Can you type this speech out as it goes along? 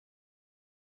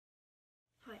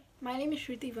My name is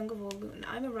Sruthi and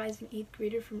I'm a rising 8th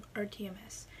grader from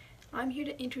RTMS. I'm here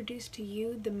to introduce to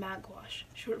you the mag wash,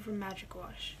 short for magic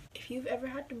wash. If you've ever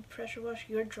had to pressure wash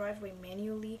your driveway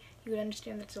manually, you would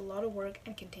understand that it's a lot of work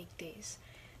and can take days.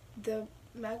 The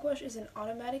mag wash is an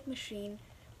automatic machine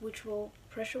which will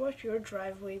pressure wash your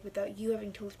driveway without you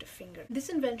having to lift a finger. This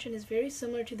invention is very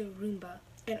similar to the Roomba,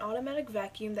 an automatic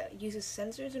vacuum that uses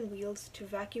sensors and wheels to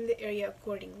vacuum the area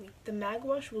accordingly. The mag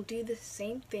wash will do the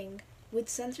same thing with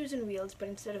sensors and wheels, but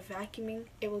instead of vacuuming,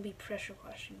 it will be pressure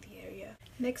washing the area.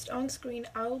 Next on screen,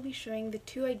 I will be showing the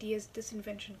two ideas this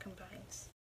invention combines.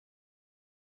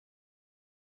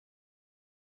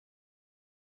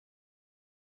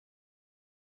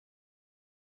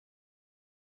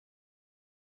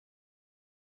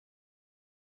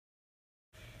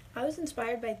 I was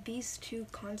inspired by these two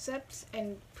concepts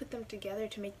and put them together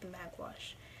to make the mag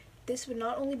wash. This would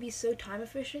not only be so time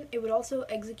efficient, it would also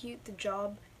execute the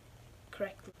job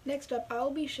correctly. Next up,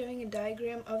 I'll be showing a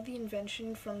diagram of the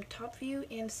invention from top view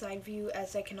and side view,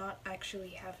 as I cannot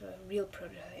actually have a real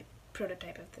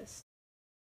prototype of this.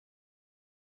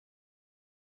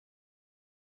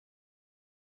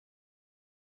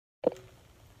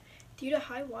 Due to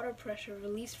high water pressure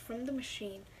released from the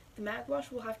machine, the mag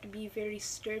wash will have to be very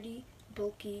sturdy,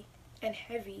 bulky, and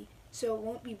heavy, so it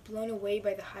won't be blown away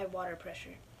by the high water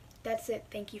pressure. That's it.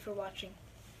 Thank you for watching.